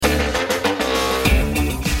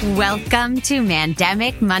Welcome to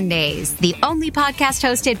Mandemic Mondays, the only podcast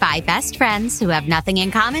hosted by best friends who have nothing in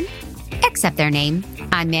common except their name.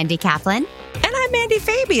 I'm Mandy Kaplan. And I'm Mandy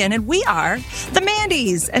Fabian, and we are the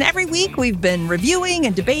Mandys. And every week we've been reviewing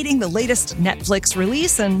and debating the latest Netflix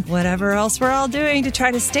release and whatever else we're all doing to try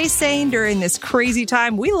to stay sane during this crazy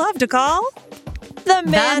time we love to call the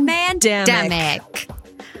Mandemic.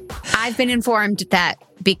 I've been informed that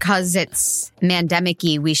because it's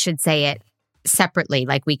Mandemic-y, we should say it separately,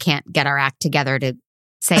 like we can't get our act together to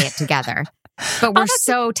say it together. But we're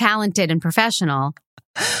so talented and professional.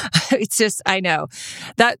 It's just, I know.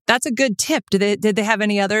 That's a good tip. Did they have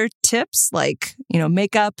any other tips, like,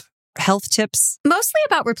 makeup, health tips? Mostly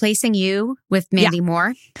about replacing you with Mandy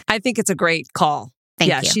Moore. I think it's a great call.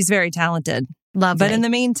 Thank you. She's very talented. Lovely. But in the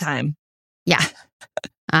meantime. Yeah.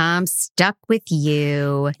 I'm stuck with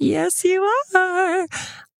you. Yes, you are.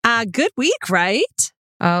 Good week, right?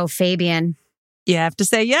 Oh, Fabian. You have to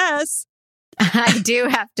say yes. I do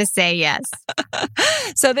have to say yes.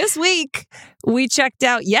 So this week, we checked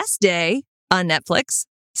out Yes Day on Netflix,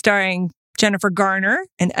 starring Jennifer Garner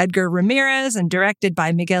and Edgar Ramirez and directed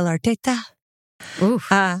by Miguel Arteta. Oof.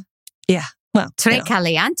 Yeah. Well, Très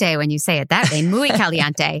caliente when you say it that way. Muy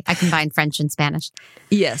caliente. I combine French and Spanish.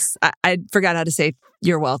 Yes. I forgot how to say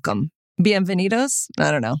you're welcome. Bienvenidos? I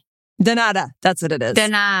don't know. De nada. That's what it is. De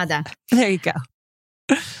nada. There you go.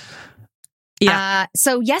 Yeah.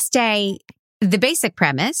 So Yes Day, the basic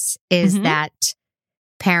premise is that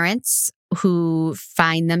parents who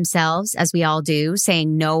find themselves, as we all do,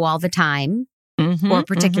 saying no all the time, or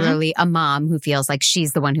particularly a mom who feels like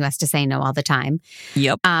she's the one who has to say no all the time.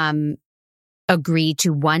 Yep. Agree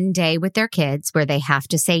to one day with their kids where they have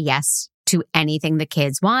to say yes to anything the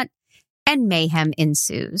kids want, and mayhem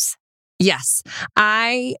ensues. Yes.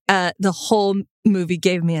 The whole movie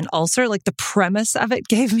gave me an ulcer. Like the premise of it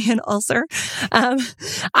gave me an ulcer.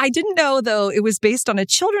 I didn't know, though, it was based on a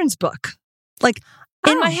children's book. Like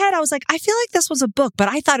in my head, I was like, I feel like this was a book, but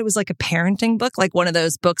I thought it was like a parenting book, like one of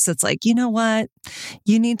those books that's like, you know what?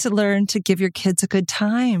 You need to learn to give your kids a good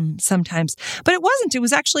time sometimes. But it wasn't. It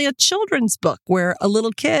was actually a children's book where a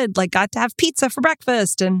little kid got to have pizza for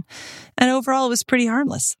breakfast. And overall, it was pretty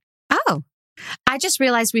harmless. Oh. I just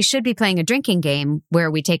realized we should be playing a drinking game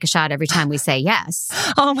where we take a shot every time we say yes.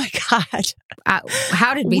 Oh, my God.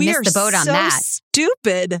 How did we miss the boat on that?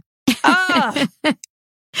 Stupid. Oh,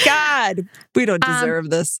 God. We don't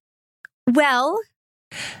deserve this. Well,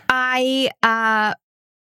 I,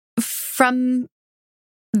 from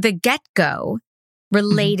the get-go,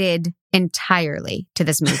 related entirely to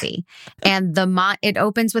this movie. And it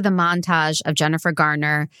opens with a montage of Jennifer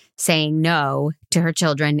Garner saying no to her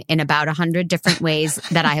children in about 100 different ways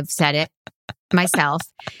that I have said it myself.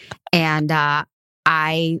 And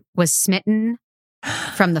I was smitten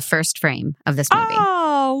from the first frame of this movie.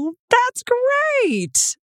 Oh, that's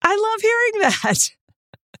great. I love hearing that.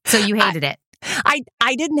 So you hated it?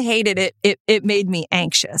 I didn't hate it. It made me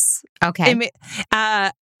anxious. Okay.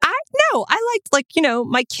 I liked,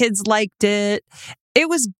 my kids liked it. It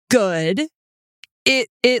was good.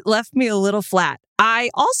 It left me a little flat. I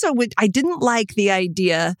didn't like the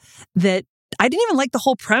idea that I didn't even like the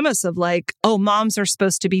whole premise of moms are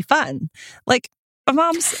supposed to be fun.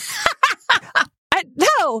 Moms.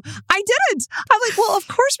 No, I didn't. I'm like, well, of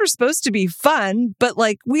course we're supposed to be fun, but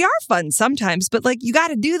we are fun sometimes, but you got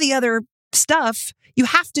to do the other stuff. You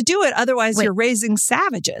have to do it. Otherwise you're raising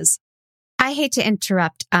savages. I hate to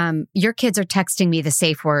interrupt. Your kids are texting me the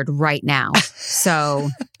safe word right now. So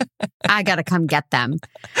I got to come get them.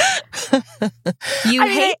 You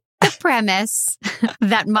hate the premise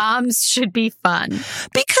that moms should be fun.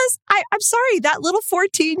 Because I'm sorry, that little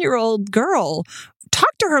 14-year-old girl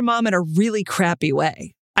talked to her mom in a really crappy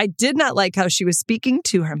way. I did not like how she was speaking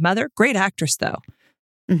to her mother. Great actress, though.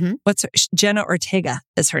 Jenna Ortega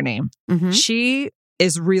is her name. She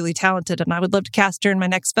is really talented, and I would love to cast her in my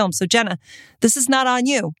next film. So Jenna, this is not on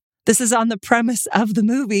you. This is on the premise of the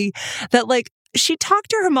movie that she talked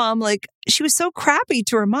to her mom she was so crappy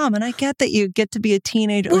to her mom. And I get that you get to be a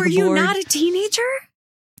teenager. Were you not a teenager?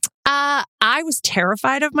 I was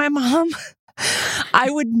terrified of my mom. I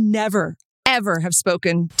would never, ever have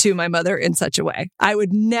spoken to my mother in such a way. I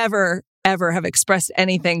would never, ever have expressed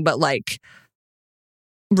anything but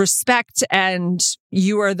respect and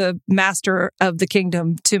you are the master of the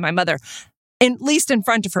kingdom to my mother, at least in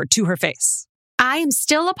front of her, to her face. I am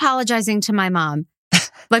still apologizing to my mom.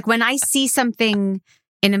 When I see something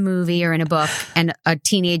in a movie or in a book and a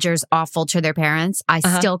teenager's awful to their parents, I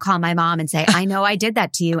still call my mom and say, I know I did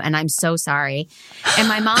that to you and I'm so sorry. And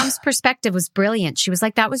my mom's perspective was brilliant. She was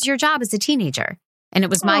like, that was your job as a teenager. And it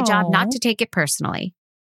was my job not to take it personally.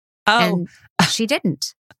 Oh. And she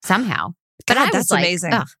didn't. somehow. But God, I was that's like,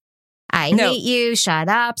 amazing. ugh, I hate you, shut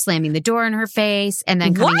up, slamming the door in her face, and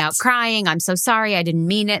then coming out crying, I'm so sorry, I didn't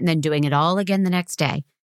mean it, and then doing it all again the next day.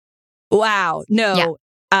 Wow. No.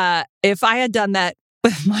 Yeah. If I had done that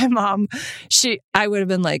with my mom, I would have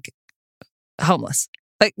been like homeless.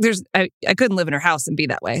 Like I couldn't live in her house and be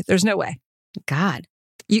that way. There's no way. God.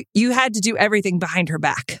 You had to do everything behind her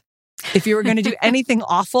back. If you were going to do anything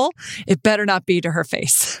awful, it better not be to her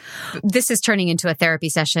face. This is turning into a therapy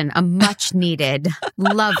session, a much needed,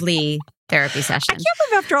 lovely therapy session. I can't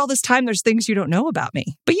believe after all this time, there's things you don't know about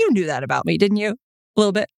me. But you knew that about me, didn't you? A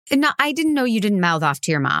little bit? No, I didn't know you didn't mouth off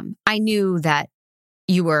to your mom. I knew that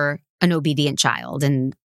you were an obedient child.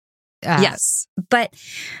 And yes.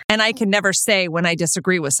 And I can never say when I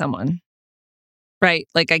disagree with someone. Right?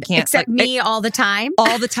 Like I can't. Except like, me all the time.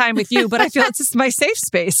 All the time with you, but I feel it's just my safe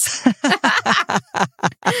space.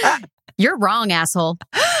 You're wrong, asshole.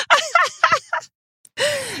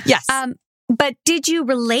 Yes. But did you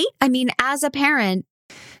relate? I mean, as a parent,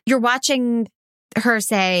 you're watching her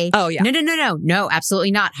say, oh, yeah. No,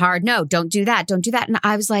 absolutely not. Hard. No, don't do that. Don't do that. And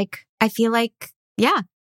I was like, I feel like, yeah,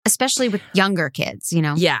 especially with younger kids, you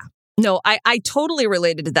know? Yeah. No, I totally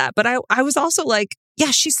related to that. But I was also like, yeah,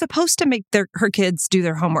 she's supposed to make her kids do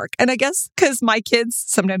their homework. And I guess because my kids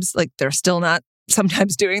sometimes like they're still not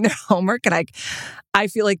sometimes doing their homework. And I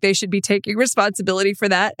feel like they should be taking responsibility for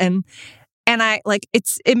that. And I like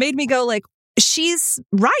it made me go like, she's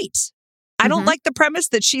right. I don't like the premise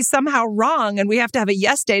that she's somehow wrong and we have to have a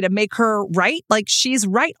yes day to make her right. Like she's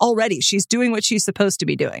right already. She's doing what she's supposed to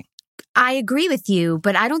be doing. I agree with you,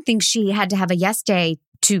 but I don't think she had to have a yes day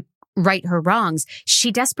to right her wrongs.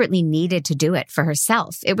 She desperately needed to do it for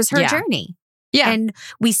herself. It was her journey. Yeah. And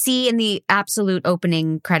we see in the absolute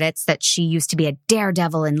opening credits that she used to be a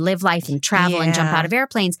daredevil and live life and travel and jump out of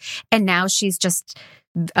airplanes. And now she's just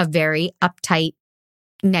a very uptight,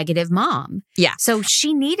 negative mom. Yeah. So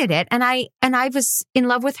she needed it. And I was in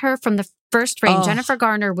love with her from the first frame. Jennifer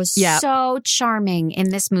Garner was so charming in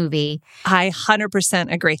this movie. I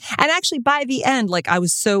 100% agree. And actually by the end, like I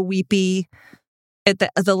was so weepy at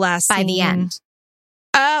the last by scene. The end.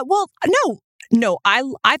 Well, no,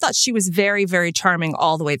 I thought she was very, very charming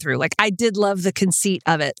all the way through. Like I did love the conceit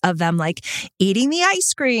of it, of them like eating the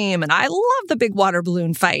ice cream. And I love the big water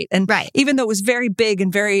balloon fight. And even though it was very big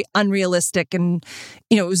and very unrealistic and,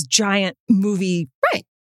 you know, it was giant movie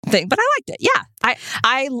thing, but I liked it. Yeah.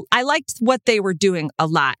 I liked what they were doing a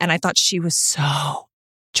lot. And I thought she was so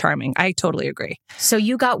charming. I totally agree. So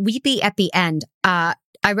you got weepy at the end.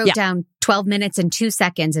 I wrote down 12 minutes and 2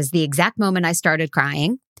 seconds is the exact moment I started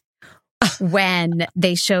crying when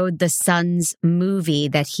they showed the son's movie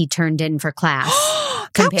that he turned in for class,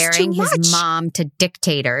 comparing his mom to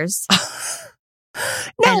dictators.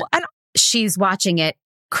 And she's watching it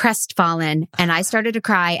crestfallen, and I started to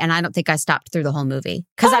cry, and I don't think I stopped through the whole movie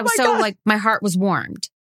because I was so like my heart was warmed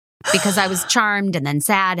because I was charmed and then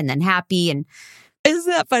sad and then happy. And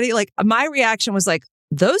isn't that funny? Like my reaction was like,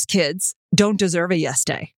 those kids don't deserve a yes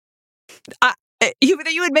day. You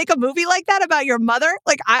would make a movie like that about your mother?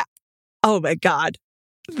 Like oh my God.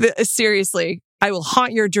 Seriously, I will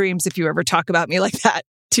haunt your dreams if you ever talk about me like that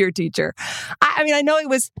to your teacher. I mean, I know it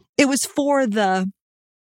was for the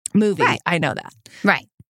movie. Right. I know that. Right.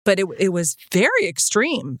 But it was very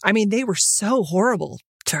extreme. I mean, they were so horrible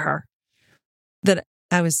to her that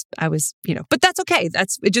I was, you know, but that's okay.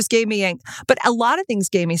 It just gave me, but a lot of things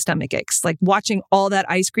gave me stomach aches, like watching all that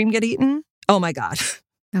ice cream get eaten. Oh my God.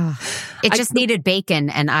 Oh, it just needed bacon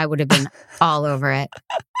and I would have been all over it.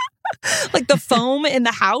 Like the foam in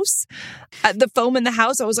the house, I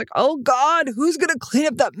was like, oh God, who's going to clean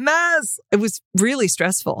up that mess? It was really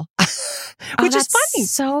stressful, which is funny.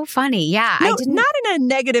 So funny. Yeah. No, not in a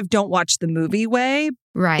negative, don't watch the movie way.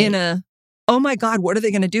 Right. In a, oh my God, what are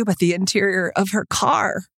they going to do about the interior of her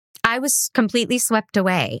car? I was completely swept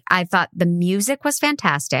away. I thought the music was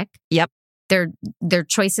fantastic. Yep. Their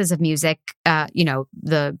choices of music, you know,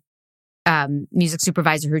 the music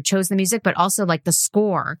supervisor who chose the music, but also like the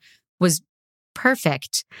score was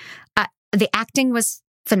perfect. The acting was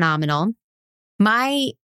phenomenal.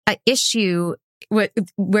 My issue where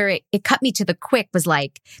it cut me to the quick was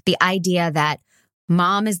like the idea that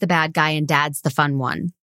mom is the bad guy and dad's the fun one.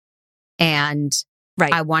 And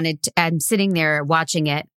I'm sitting there watching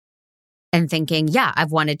it and thinking, yeah,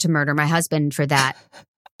 I've wanted to murder my husband for that.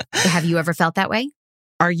 Have you ever felt that way?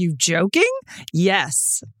 Are you joking?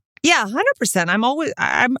 Yes. Yeah, 100%.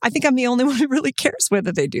 I think I'm the only one who really cares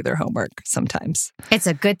whether they do their homework sometimes. It's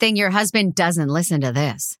a good thing your husband doesn't listen to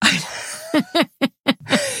this.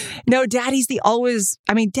 No, Daddy's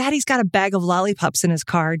got a bag of lollipops in his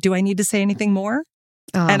car. Do I need to say anything more?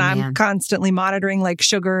 Oh, and I'm man. constantly monitoring like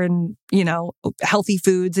sugar and, healthy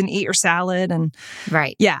foods and eat your salad. And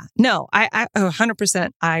Right. yeah, no, I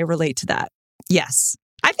 100% I relate to that. Yes.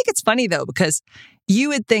 I think it's funny though, because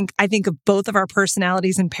I think of both of our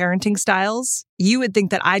personalities and parenting styles. You would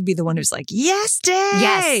think that I'd be the one who's like, yes, day.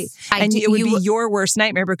 Yes. And it would be your worst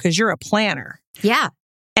nightmare because you're a planner. Yeah.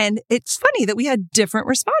 And it's funny that we had different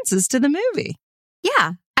responses to the movie.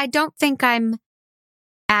 Yeah. I don't think I'm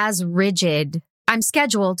as rigid. I'm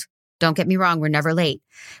scheduled. Don't get me wrong. We're never late.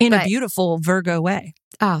 In a beautiful Virgo way.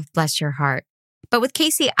 Oh, bless your heart. But with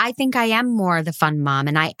Casey, I think I am more the fun mom.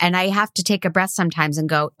 And I have to take a breath sometimes and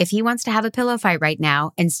go, if he wants to have a pillow fight right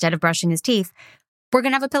now, instead of brushing his teeth, we're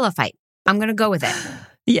going to have a pillow fight. I'm going to go with it.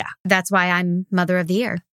 Yeah. That's why I'm Mother of the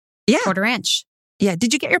Year. Yeah. Quarter inch. Yeah.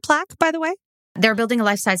 Did you get your plaque, by the way? They're building a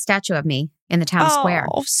life-size statue of me in the town square.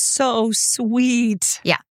 Oh, so sweet.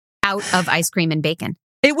 Yeah. Out of ice cream and bacon.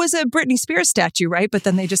 It was a Britney Spears statue, right? But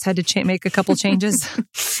then they just had to make a couple changes.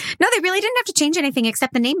 No, they really didn't have to change anything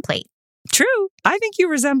except the nameplate. True. I think you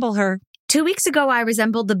resemble her. 2 weeks ago, I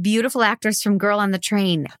resembled the beautiful actress from Girl on the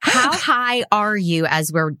Train. How high are you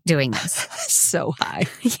as we're doing this? So high.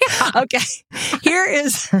 Yeah. Okay.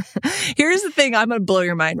 Here's the thing. I'm going to blow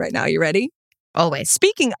your mind right now. You ready? Always.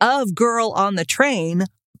 Speaking of Girl on the Train,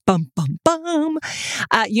 bum, bum, bum.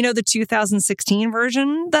 The 2016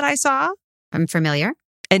 version that I saw? I'm familiar.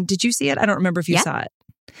 And did you see it? I don't remember if you saw it.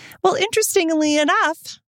 Well, interestingly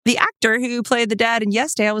enough, the actor who played the dad in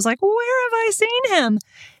Yes Day, I was like, where have I seen him?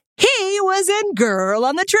 He was in Girl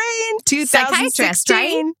on the Train 2016. Psychiatrist,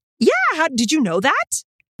 right? Yeah. Did you know that?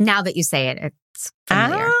 Now that you say it, it's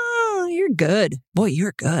familiar. Oh, you're good. Boy,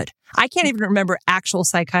 you're good. I can't even remember actual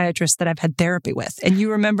psychiatrists that I've had therapy with. And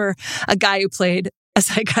you remember a guy who played a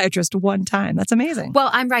psychiatrist one time. That's amazing. Well,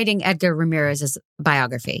 I'm writing Edgar Ramirez's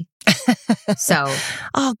biography. So.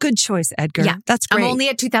 Oh, good choice, Edgar. Yeah. That's great. I'm only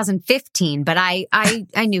at 2015, but I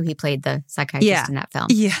knew he played the psychiatrist in that film.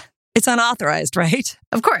 Yeah. It's unauthorized, right?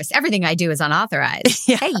 Of course. Everything I do is unauthorized.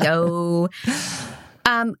 Yeah. Hey, yo.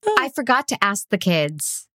 I forgot to ask the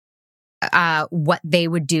kids what they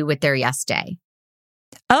would do with their yes day.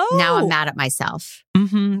 Oh. Now I'm mad at myself.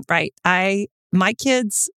 Mm-hmm, right. My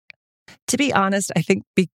kids, to be honest, I think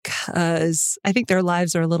because I think their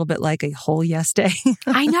lives are a little bit like a whole yes day.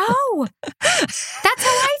 I know. That's how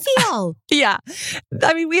I feel. Yeah.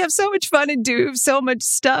 I mean, we have so much fun and do so much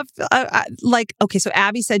stuff. Okay, so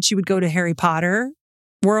Abby said she would go to Harry Potter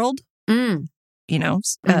World, Mm.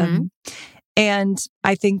 And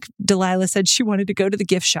I think Delilah said she wanted to go to the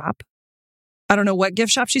gift shop. I don't know what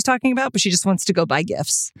gift shop she's talking about, but she just wants to go buy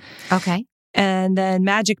gifts. Okay. And then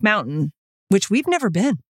Magic Mountain, which we've never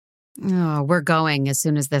been. Oh, we're going as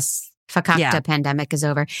soon as this fakakta pandemic is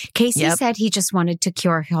over. Casey said he just wanted to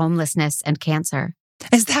cure homelessness and cancer.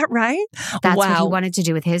 Is that right? That's what he wanted to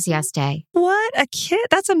do with his yes day. What a kid.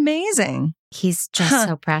 That's amazing. He's just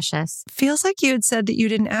so precious. Feels like you had said that you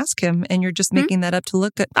didn't ask him and you're just making that up to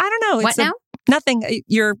look good. I don't know. What now? Nothing.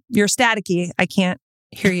 You're staticky. I can't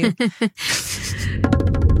hear you.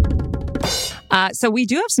 So we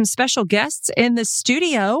do have some special guests in the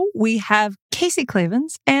studio. We have Casey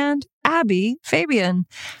Clavens and Abby Fabian.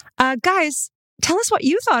 Guys, tell us what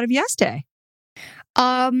you thought of Yes Day.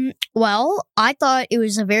 Well, I thought it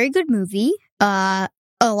was a very good movie. A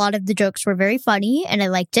lot of the jokes were very funny and I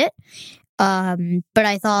liked it. But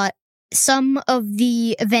I thought some of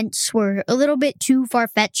the events were a little bit too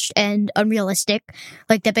far-fetched and unrealistic,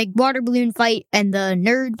 like the big water balloon fight and the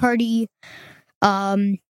nerd party.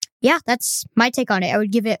 Yeah, that's my take on it. I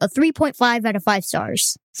would give it a 3.5 out of 5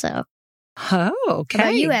 stars. So. Oh, okay. How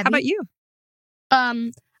about you, Abby? How about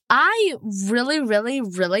you? I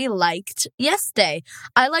really liked Yes Day.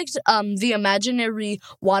 I liked the imaginary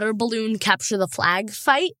water balloon capture the flag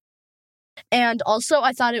fight. And also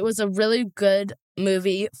I thought it was a really good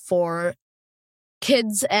movie for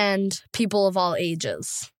kids and people of all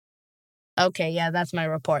ages. Okay, yeah, that's my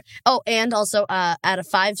report. Oh, and also out of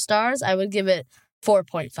 5 stars, I would give it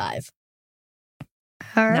 4.5.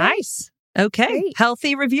 All right. Nice. Okay. Great.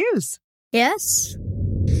 Healthy reviews. Yes.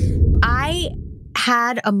 I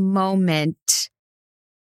had a moment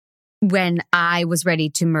when I was ready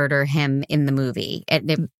to murder him in the movie.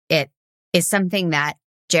 It is something that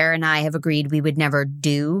Jer and I have agreed we would never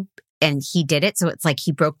do, and he did it. So it's like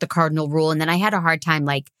he broke the cardinal rule. And then I had a hard time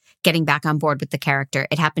getting back on board with the character.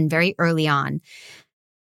 It happened very early on.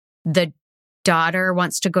 The daughter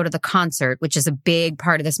wants to go to the concert, which is a big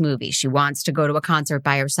part of this movie. She wants to go to a concert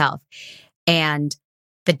by herself. And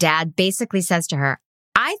the dad basically says to her,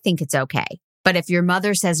 I think it's okay, but if your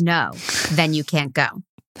mother says no, then you can't go.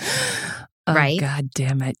 Oh, right? God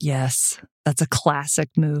damn it. Yes. That's a classic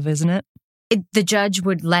move, isn't it? the judge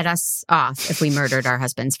would let us off if we murdered our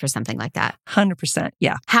husbands for something like that. 100%.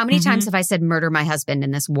 Yeah. How many times have I said murder my husband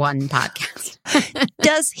in this one podcast?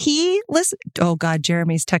 Does he listen? Oh God,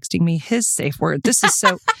 Jeremy's texting me his safe word. This is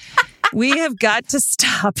so... We have got to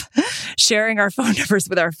stop sharing our phone numbers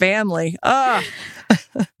with our family.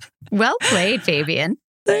 Well played, Fabian.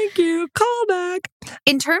 Thank you. Call back.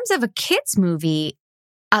 In terms of a kids movie,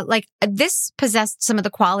 this possessed some of the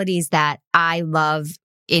qualities that I love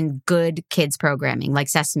in good kids programming, like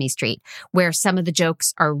Sesame Street, where some of the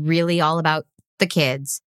jokes are really all about the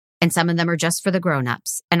kids and some of them are just for the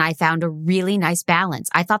grown-ups. And I found a really nice balance.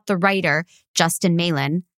 I thought the writer, Justin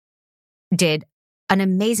Malin, did an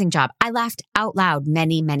amazing job. I laughed out loud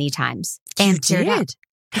many, many times. And You did?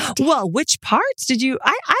 Well, which parts did you?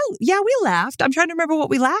 Yeah, we laughed. I'm trying to remember what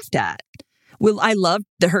we laughed at. Well, I loved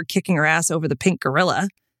her kicking her ass over the pink gorilla,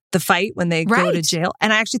 the fight when they go to jail.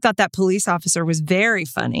 And I actually thought that police officer was very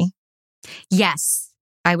funny. Yes.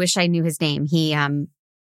 I wish I knew his name. He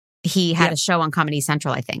had a show on Comedy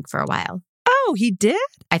Central, I think, for a while. Oh, he did?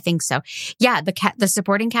 I think so. Yeah, the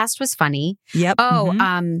supporting cast was funny. Yep.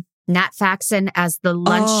 Oh, Nat Faxon as the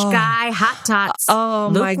lunch guy, hot tots,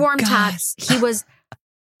 lukewarm tots.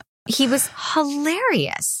 He was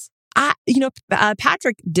hilarious.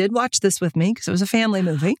 Patrick did watch this with me because it was a family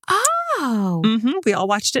movie. Oh. We all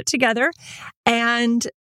watched it together. And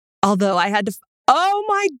although I had to, oh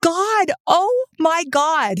my God.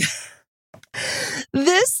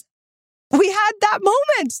 We had that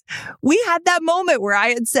moment. We had that moment where I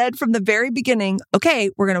had said from the very beginning, okay,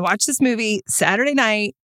 we're going to watch this movie Saturday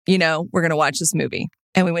night. We're going to watch this movie.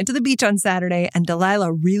 And we went to the beach on Saturday and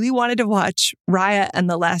Delilah really wanted to watch Raya and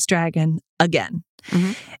the Last Dragon again.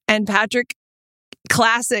 Mm-hmm. And Patrick,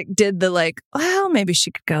 classic, did the maybe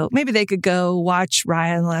she could go, maybe they could go watch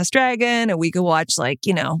Raya and the Last Dragon and we could watch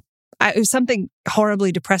it was something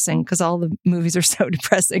horribly depressing because all the movies are so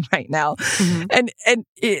depressing right now. Mm-hmm. And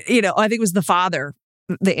I think it was The Father,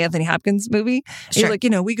 the Anthony Hopkins movie. Sure. He's like,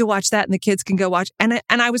 we could watch that and the kids can go watch. And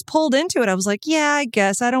I was pulled into it. I was like, yeah, I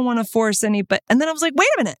guess I don't want to force any, and then I was like, wait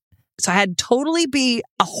a minute. So I had to totally be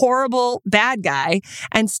a horrible bad guy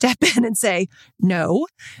and step in and say, no,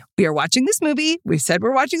 we are watching this movie. We said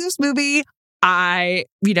we're watching this movie.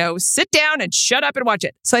 Sit down and shut up and watch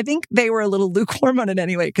it. So I think they were a little lukewarm on it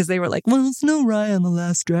anyway, because they were like, well, it's no Raya and the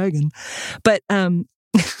Last Dragon. But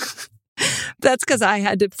that's because I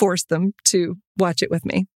had to force them to watch it with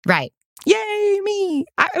me. Right. Yay, me.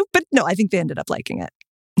 But no, I think they ended up liking it.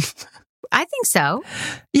 I think so.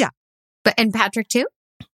 Yeah. And Patrick too?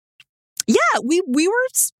 Yeah, we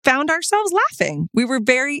found ourselves laughing. We were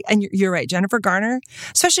and you're right, Jennifer Garner,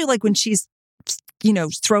 especially when she's,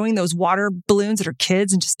 throwing those water balloons at her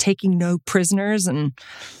kids and just taking no prisoners. And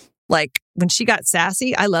when she got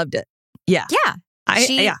sassy, I loved it. Yeah. Yeah.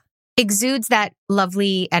 She exudes that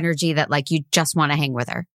lovely energy that you just want to hang with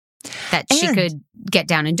her. That she could get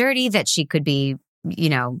down and dirty, that she could be,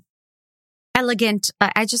 elegant.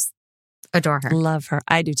 I just adore her. Love her.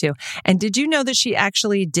 I do too. And did you know that she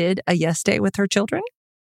actually did a Yes Day with her children?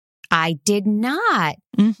 I did not.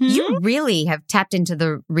 Mm-hmm. You really have tapped into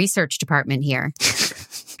the research department here.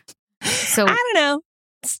 So I don't know.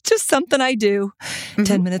 It's just something I do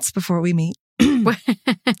 10 minutes before we meet.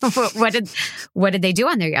 What did they do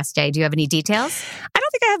on their Yes Day? Do you have any details? I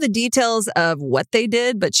don't think I have the details of what they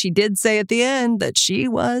did, but she did say at the end that she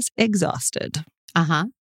was exhausted. Uh-huh.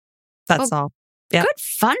 That's all. Yeah. Good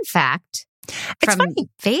fun fact from funny.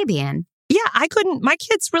 Fabian. Yeah, my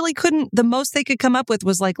kids really couldn't, the most they could come up with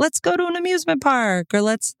was let's go to an amusement park or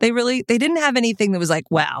they didn't have anything that was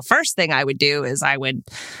first thing I would do is I would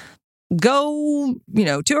go,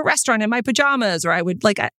 to a restaurant in my pajamas, or I would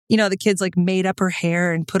the kids made up her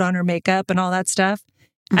hair and put on her makeup and all that stuff.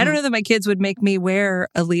 Mm-hmm. I don't know that my kids would make me wear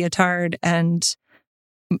a leotard and,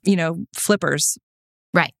 flippers.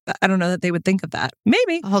 Right. I don't know that they would think of that.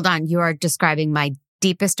 Maybe. Hold on. You are describing my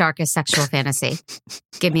deepest, darkest sexual fantasy.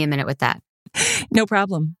 Give me a minute with that. No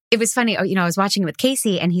problem. It was funny. I was watching it with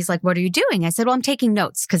Casey and he's like, what are you doing? I said, well, I'm taking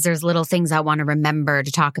notes because there's little things I want to remember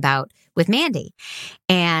to talk about with Mandy.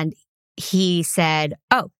 And he said,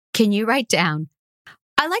 oh, can you write down?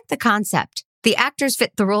 I like the concept. The actors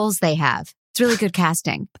fit the roles they have. It's really good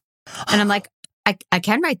casting. And I'm like, I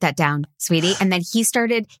can write that down, sweetie. And then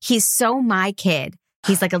he's so my kid.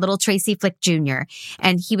 He's like a little Tracy Flick Jr.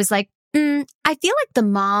 And he was like, I feel like the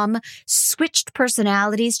mom switched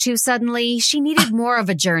personalities too suddenly. She needed more of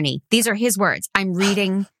a journey. These are his words. I'm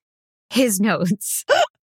reading his notes.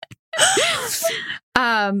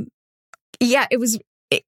 Yeah, it was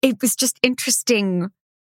just interesting.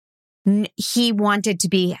 He wanted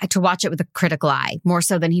to watch it with a critical eye more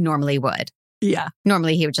so than he normally would. Yeah.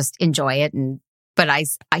 Normally he would just enjoy it, but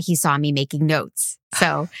he saw me making notes.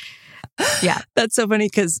 So yeah. That's so funny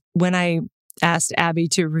because when I asked Abby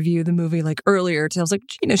to review the movie like earlier, I was like,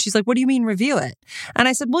 she's like, what do you mean review it? And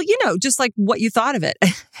I said, well, just like what you thought of it.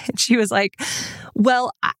 And she was like,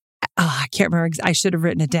 well, I can't remember. I should have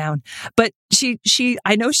written it down. But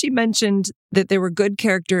I know she mentioned that there were good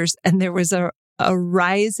characters and there was a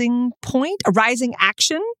rising point, a rising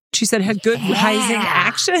action. She said it had good rising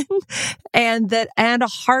action and a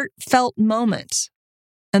heartfelt moment.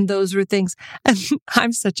 And those were things. And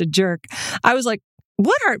I'm such a jerk. I was like,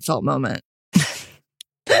 what heartfelt moment?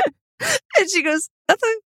 And she goes, that's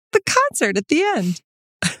the concert at the end.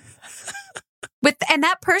 And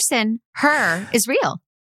that person, her, is real.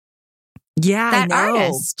 Yeah, that I know.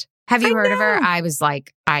 Artist. Have you heard of her? I was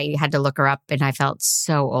like, I had to look her up and I felt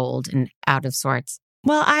so old and out of sorts.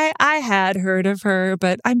 Well, I had heard of her,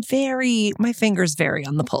 but my fingers vary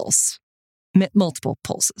on the pulse. Multiple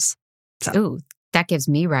pulses. So. Ooh, that gives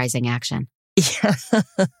me rising action. Yeah.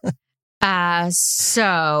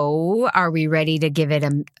 So are we ready to give it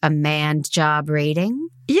a manned job rating?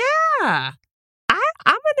 Yeah.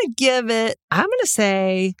 I'm going to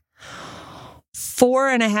say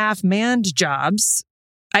 4.5 manned jobs.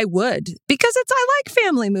 I would, because I like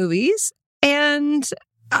family movies, and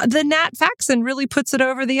the Nat Faxon really puts it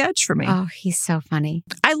over the edge for me. Oh, he's so funny.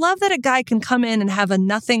 I love that a guy can come in and have a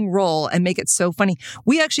nothing role and make it so funny.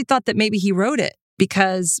 We actually thought that maybe he wrote it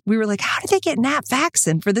because we were like, how did they get Nat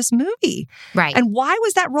Faxon for this movie? Right. And why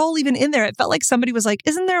was that role even in there? It felt like somebody was like,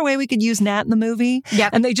 isn't there a way we could use Nat in the movie?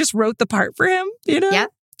 Yep. And they just wrote the part for him,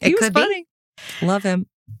 Yep. He was funny. Love him.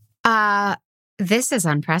 This is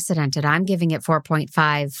unprecedented. I'm giving it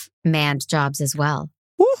 4.5 manned jobs as well.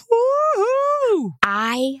 Woo-hoo-hoo.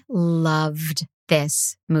 I loved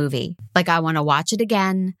this movie. Like, I want to watch it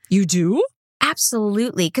again. You do?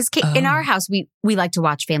 Absolutely. Because in our house, we like to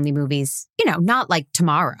watch family movies, not like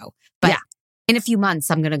tomorrow, but in a few months,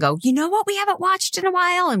 I'm going to go, you know what? We haven't watched in a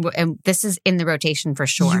while. And this is in the rotation for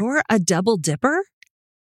sure. You're a double dipper?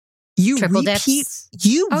 You Triple repeat, dips.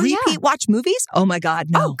 You repeat watch movies? Oh my God,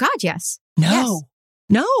 no. Oh God, yes. No. Yes.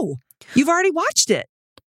 No. You've already watched it.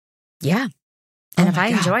 Yeah. And if I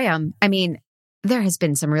enjoy them, I mean, there has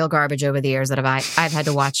been some real garbage over the years that I've had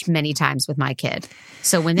to watch many times with my kid.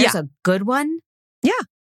 So when there's a good one,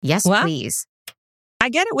 yes, please. I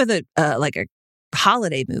get it with like a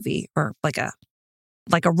holiday movie or like a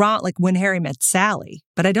When Harry Met Sally,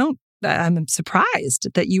 but I'm surprised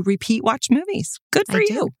that you repeat watch movies. Good for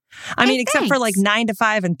you. I mean, except for like 9 to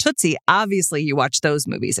 5 and Tootsie, obviously you watch those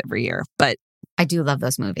movies every year, but I do love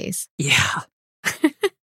those movies. Yeah.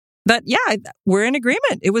 But yeah, we're in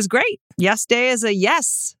agreement. It was great. Yes Day is a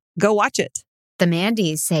yes. Go watch it. The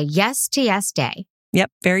Mandy's say yes to Yes Day.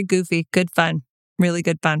 Yep. Very goofy. Good fun. Really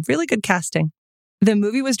good fun. Really good casting. The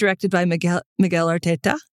movie was directed by Miguel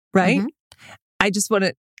Arteta, right? Mm-hmm. I just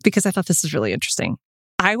wanted, because I thought this was really interesting.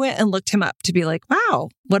 I went and looked him up to be like, wow,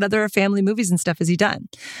 what other family movies and stuff has he done?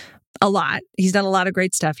 A lot. He's done a lot of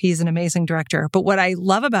great stuff. He's an amazing director. But what I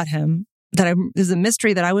love about him is a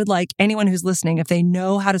mystery that I would like anyone who's listening, if they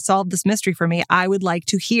know how to solve this mystery for me, I would like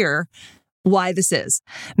to hear why this is.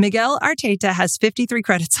 Miguel Arteta has 53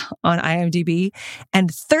 credits on IMDb, and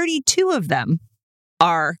 32 of them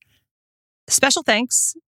are special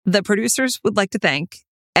thanks. The producers would like to thank,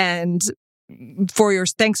 and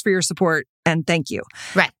thanks for your support, and thank you.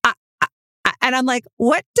 Right. And I'm like,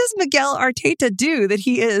 what does Miguel Arteta do that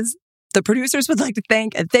he is? The producers would like to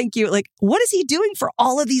thank and thank you. Like, what is he doing for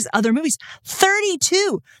all of these other movies?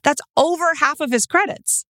 32. That's over half of his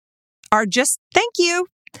credits are just thank you.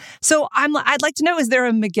 So I'd like to know, is there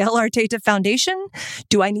a Miguel Arteta Foundation?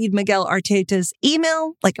 Do I need Miguel Arteta's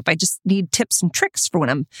email? Like, if I just need tips and tricks for when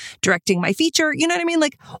I'm directing my feature, you know what I mean?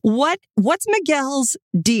 Like, what's Miguel's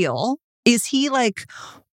deal? Is he like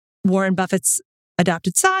Warren Buffett's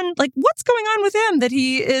adopted son? Like, what's going on with him that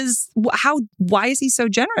he is, why is he so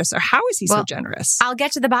generous, or how is he so generous? I'll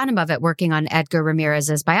get to the bottom of it working on Edgar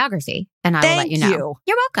Ramirez's biography, and I will let you know.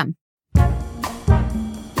 You're welcome.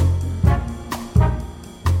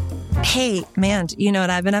 Hey, Mand, you know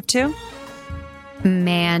what I've been up to?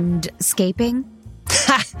 Mandscaping?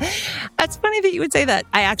 That's funny that you would say that.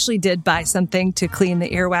 I actually did buy something to clean the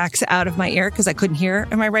earwax out of my ear because I couldn't hear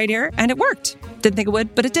in my right ear, and it worked. Didn't think it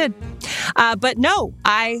would, but it did. But no,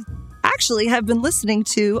 I actually have been listening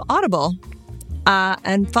to Audible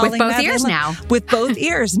and falling with both ears now. With both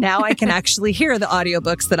ears. Now I can actually hear the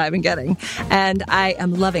audiobooks that I've been getting, and I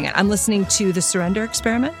am loving it. I'm listening to The Surrender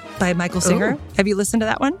Experiment by Michael Singer. Ooh. Have you listened to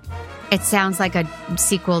that one? It sounds like a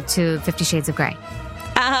sequel to 50 Shades of Grey.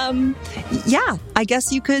 Yeah, I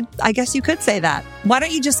guess you could say that. Why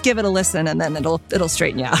don't you just give it a listen and then it'll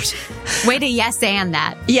straighten you out. Way to yes and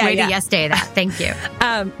that. Yeah, Way yeah. to yes day that. Thank you.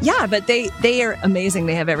 Yeah, but they are amazing.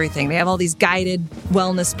 They have everything. They have all these guided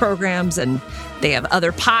wellness programs, and they have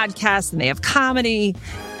other podcasts, and they have comedy,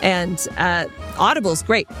 and Audible's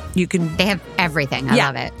great. They have everything. I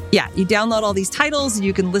love it. Yeah, you download all these titles.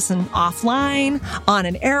 You can listen offline, on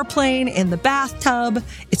an airplane, in the bathtub.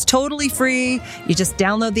 It's totally free. You just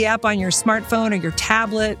download the app on your smartphone or your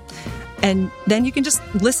tablet, and then you can just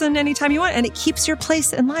listen anytime you want. And it keeps your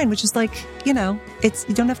place in line, which is like, you don't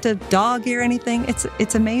have to dog ear anything.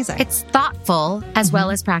 It's amazing. It's thoughtful as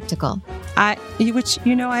well as practical. I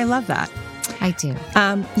love that. I do.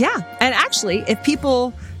 Yeah. And actually, if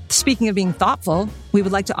people, speaking of being thoughtful, we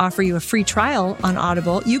would like to offer you a free trial on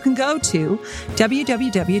Audible. You can go to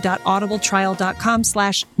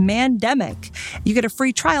www.audibletrial.com/mandemic. You get a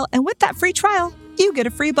free trial. And with that free trial, you get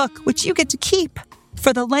a free book, which you get to keep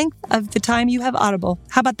for the length of the time you have Audible.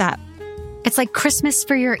 How about that? It's like Christmas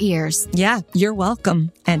for your ears. Yeah, you're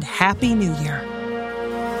welcome. And Happy New Year.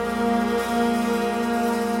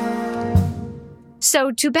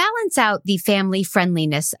 So to balance out the family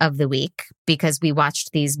friendliness of the week, because we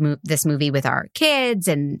watched this movie with our kids,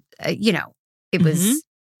 and it was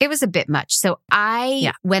a bit much. So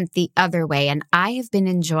I went the other way, and I have been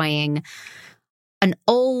enjoying an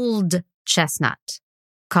old chestnut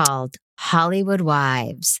called Hollywood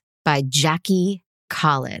Wives by Jackie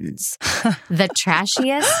Collins. The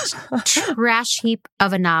trashiest trash heap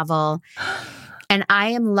of a novel, and I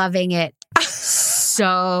am loving it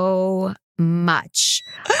so much.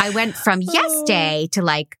 I went from Yes Day to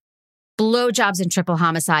like blowjobs and triple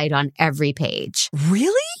homicide on every page.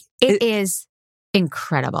 Really? It is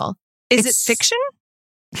incredible. Is it fiction?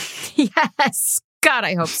 Yes. God,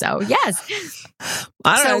 I hope so. Yes.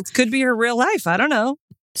 I don't know. It could be her real life. I don't know.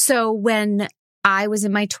 So when I was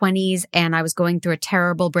in my 20s and I was going through a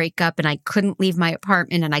terrible breakup and I couldn't leave my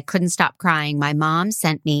apartment and I couldn't stop crying, my mom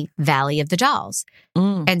sent me Valley of the Dolls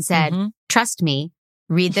and said, trust me,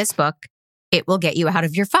 read this book. It will get you out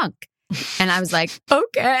of your funk. And I was like,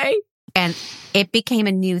 okay. And it became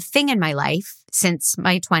a new thing in my life since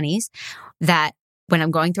my 20s that when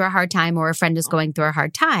I'm going through a hard time or a friend is going through a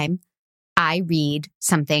hard time, I read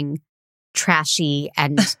something trashy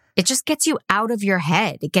and it just gets you out of your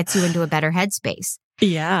head. It gets you into a better headspace.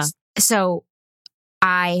 Yeah. So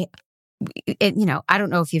I don't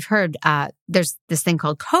know if you've heard, there's this thing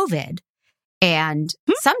called COVID. And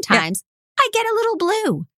sometimes I get a little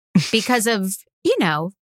blue because of,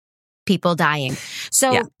 people dying.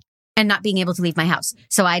 So, and not being able to leave my house.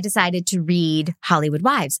 So I decided to read Hollywood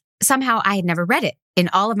Wives. Somehow I had never read it in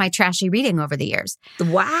all of my trashy reading over the years.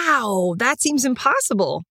 Wow. That seems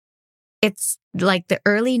impossible. It's like the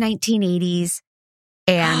early 1980s.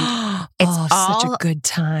 And it's all such a good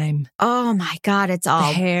time. Oh my God. It's all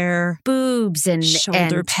the hair, boobs and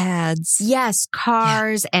shoulder pads. Yes.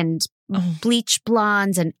 Cars and bleach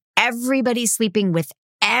blondes, and everybody sleeping with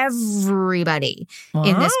everybody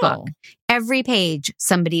in this book. Every page,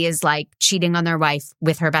 somebody is like cheating on their wife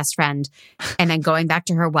with her best friend and then going back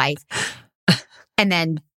to her wife and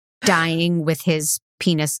then dying with his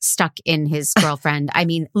penis stuck in his girlfriend. I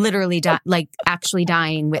mean, literally, actually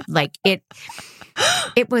dying with it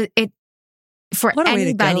was for what a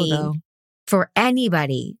anybody, way to go, though. For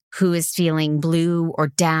anybody who is feeling blue or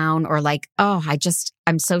down or like,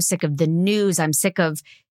 I'm so sick of the news. I'm sick of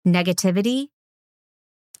negativity.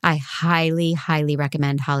 I highly, highly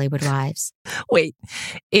recommend Hollywood Wives. Wait,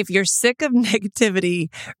 if you're sick of negativity,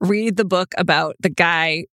 read the book about the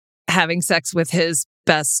guy having sex with his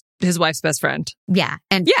wife's best friend. Yeah.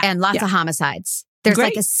 And lots of homicides. There's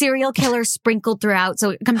like a serial killer sprinkled throughout. So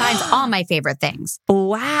it combines all my favorite things.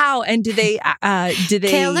 Wow. And do they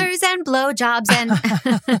killers and blowjobs and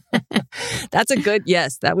That's a good,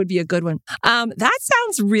 yes, that would be a good one. That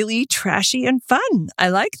sounds really trashy and fun. I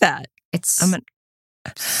like that. It's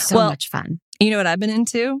so much fun. You know what I've been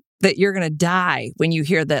into? That you're going to die when you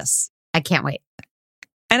hear this. I can't wait.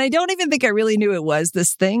 And I don't even think I really knew it was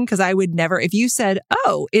this thing, because I would never, if you said,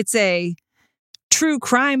 it's a true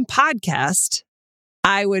crime podcast,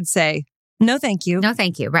 I would say, no, thank you. No,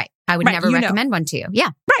 thank you. Right. I would never recommend one to you. Yeah.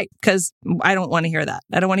 Right. Because I don't want to hear that.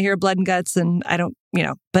 I don't want to hear blood and guts, and I don't,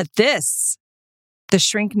 but this, The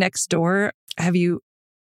Shrink Next Door, have you?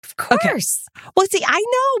 Of course. Okay. Well, see, I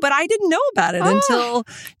know, but I didn't know about it until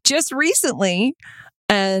just recently.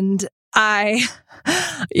 And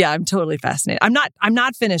I'm totally fascinated. I'm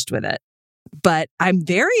not finished with it, but I'm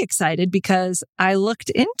very excited because I looked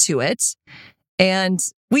into it, and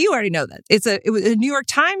you already know that it was a New York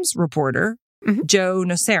Times reporter, Joe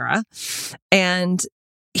Nocera, and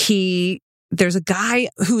there's a guy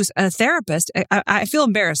who's a therapist. I feel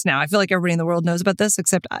embarrassed now. I feel like everybody in the world knows about this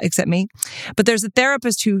except me. But there's a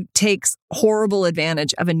therapist who takes horrible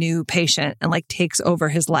advantage of a new patient and like takes over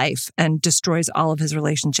his life and destroys all of his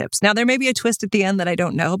relationships. Now, there may be a twist at the end that I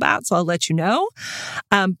don't know about, so I'll let you know.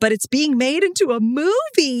 But it's being made into a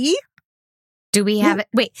movie. Do we have it?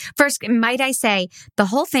 Wait, first, might I say, the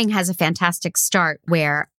whole thing has a fantastic start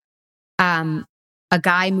where a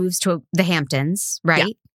guy moves to the Hamptons, right?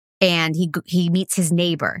 Yeah. And he meets his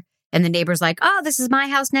neighbor. And the neighbor's like, oh, this is my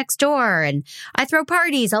house next door. And I throw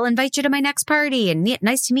parties. I'll invite you to my next party. And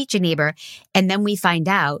nice to meet you, neighbor. And then we find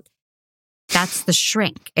out that's the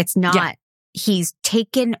shrink. It's not, he's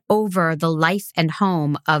taken over the life and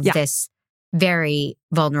home of this very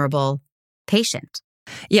vulnerable patient.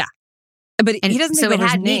 Yeah. But he doesn't so know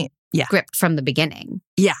his had name. Gripped from the beginning.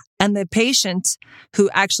 Yeah. And the patient who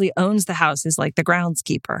actually owns the house is like the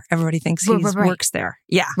groundskeeper. Everybody thinks he works there.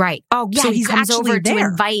 Yeah. Right. Oh, yeah. So he comes actually over there to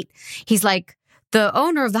invite. He's like, the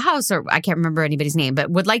owner of the house, or I can't remember anybody's name, but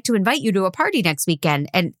would like to invite you to a party next weekend.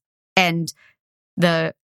 And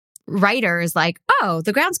the writer is like, oh,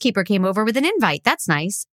 the groundskeeper came over with an invite. That's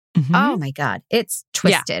nice. Mm-hmm. Oh my God. It's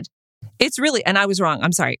twisted. Yeah. It's really, and I was wrong.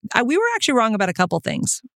 I'm sorry. We were actually wrong about a couple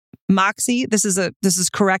things. Moxie, this is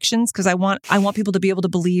corrections because I want people to be able to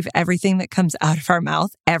believe everything that comes out of our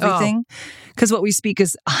mouth, everything, because what we speak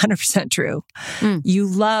is 100% true. You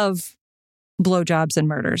love blowjobs and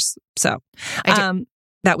murders, so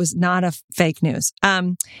that was not a fake news.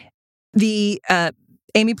 The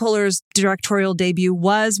Amy Poehler's directorial debut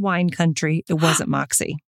was Wine Country. It wasn't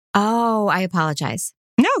Moxie. Oh, I apologize.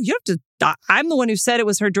 No, you have to. I'm the one who said it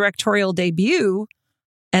was her directorial debut.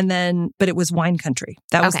 But it was Wine Country.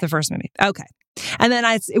 That was the first movie. Okay. And then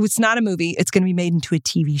it was not a movie. It's going to be made into a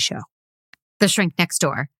TV show. The Shrink Next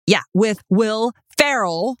Door. Yeah. With Will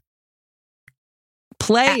Ferrell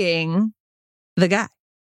playing the guy.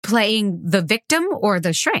 Playing the victim or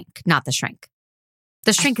the shrink? Not the shrink.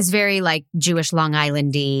 The shrink is very like Jewish Long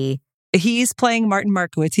Island-y. He's playing Martin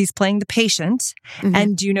Markowitz. He's playing the patient. Mm-hmm.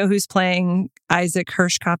 And do you know who's playing Isaac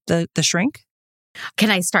Hirschkopf, the shrink? Can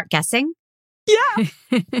I start guessing? Yeah.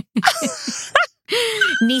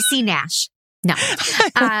 Niecy Nash. No.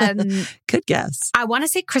 Good guess. I want to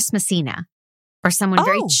say Chris Messina or someone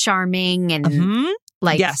very charming and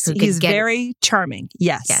like. Yes, he's very charming.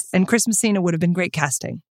 Yes. And Chris Messina would have been great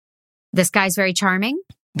casting. This guy's very charming?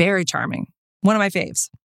 Very charming. One of my faves.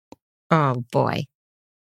 Oh, boy.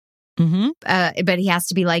 Mm-hmm. But he has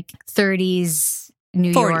to be like 30s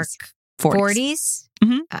New 40s. York. 40s?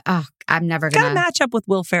 Mm-hmm. I'm never going to. Got to match up with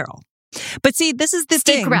Will Ferrell. But see, this is the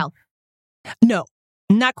thing. Steve Carell. No,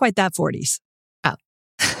 not quite that 40s. Oh,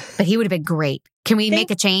 but he would have been great. Can we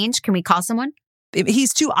make a change? Can we call someone?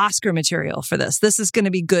 He's too Oscar material for this. This is going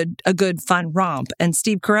to be a good, fun romp. And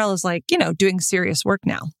Steve Carell is like, doing serious work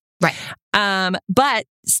now. Right. But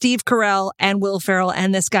Steve Carell and Will Ferrell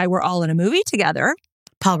and this guy were all in a movie together.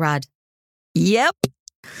 Paul Rudd. Yep.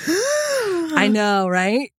 I know,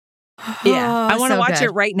 right? Yeah. I want to watch it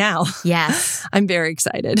right now. Yes. I'm very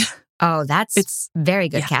excited. Oh, it's very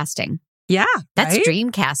good casting. Yeah. That's right? dream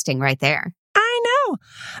casting right there. I know.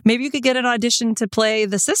 Maybe you could get an audition to play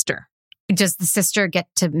the sister. Does the sister get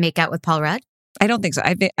to make out with Paul Rudd? I don't think so.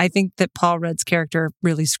 I think that Paul Rudd's character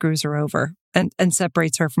really screws her over and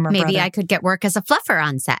separates her from her brother. Maybe I could get work as a fluffer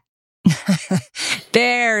on set.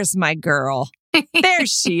 There's my girl. There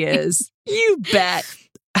she is. You bet.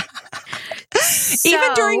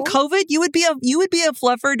 Even during COVID, you would be a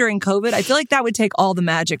fluffer during COVID. I feel like that would take all the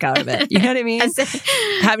magic out of it. You know what I mean?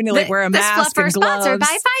 Having to wear a mask and gloves. This fluffer sponsored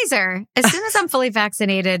by Pfizer. As soon as I'm fully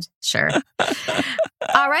vaccinated, sure.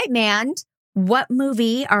 All right, man. What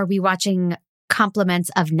movie are we watching compliments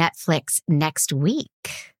of Netflix next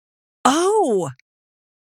week? Oh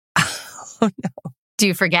no. Do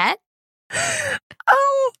you forget?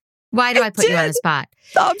 Oh. Why do I put you on the spot?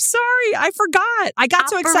 I'm sorry. I forgot. I got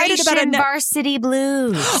so excited about it. Varsity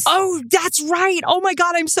Blues. Oh, that's right. Oh my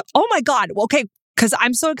God. Okay. Because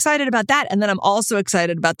I'm so excited about that. And then I'm also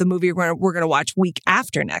excited about the movie we're going to watch week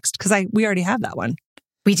after next. Because we already have that one.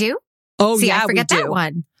 We do? Oh, See, yeah, I forget we do. that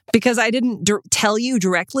one. Because I didn't tell you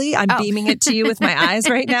directly. I'm beaming it to you with my eyes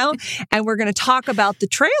right now. And we're going to talk about the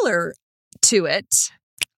trailer to it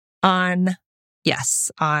on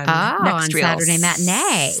next on Reel. Saturday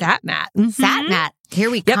Matinee. Satmat. Mm-hmm. Satmat. Here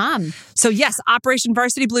we come. So yes, Operation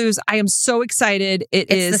Varsity Blues. I am so excited.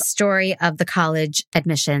 It's the story of the college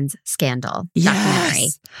admissions scandal documentary.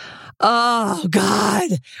 Oh God.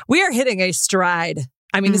 We are hitting a stride.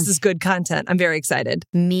 I mean, this is good content. I'm very excited.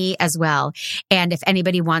 Me as well. And if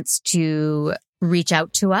anybody wants to reach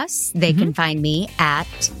out to us, they can find me at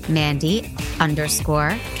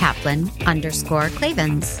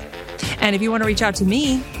Mandy_Kaplan_Clavens. And if you want to reach out to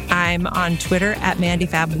me, I'm on Twitter at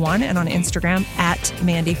MandyFab1 and on Instagram at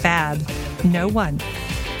MandyFab. No one.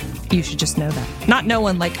 You should just know that. Not no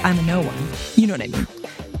one like I'm a no one. You know what I mean.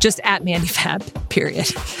 Just at MandyFab, period.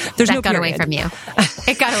 There's That no got period. away from you.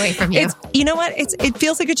 It got away from you. You know what? It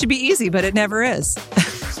feels like it should be easy, but it never is.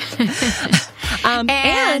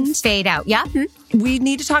 And fade out. Yeah. We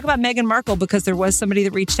need to talk about Meghan Markle because there was somebody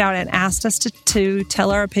that reached out and asked us to tell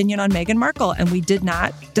our opinion on Meghan Markle, and we did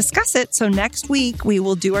not discuss it. So next week, we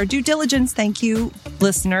will do our due diligence. Thank you,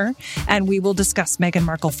 listener. And we will discuss Meghan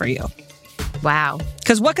Markle for you. Wow.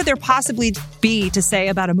 Because what could there possibly be to say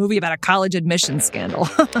about a movie about a college admissions scandal?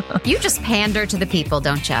 You just pander to the people,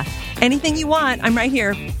 don't you? Anything you want. I'm right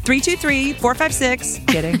here. 323-456.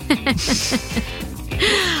 Kidding.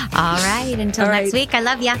 All right. Until All next right. week, I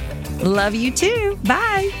love ya. Love you too.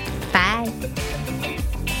 Bye. Bye.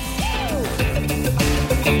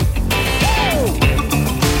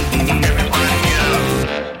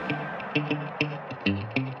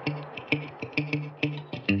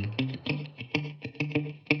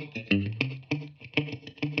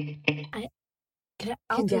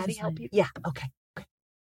 Can Daddy help you? Yeah. Okay.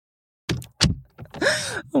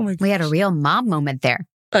 Oh my God. We had a real mom moment there.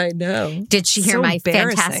 I know. Did she hear So my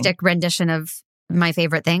embarrassing. fantastic rendition of my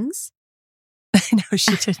favorite things? No,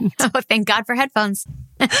 she didn't. Oh, thank God for headphones.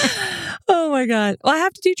 Oh my God. Well, I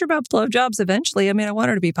have to teach her about blowjobs eventually. I mean, I want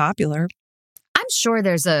her to be popular. I'm sure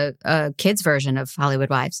there's a kid's version of Hollywood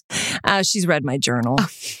Wives. She's read my journal.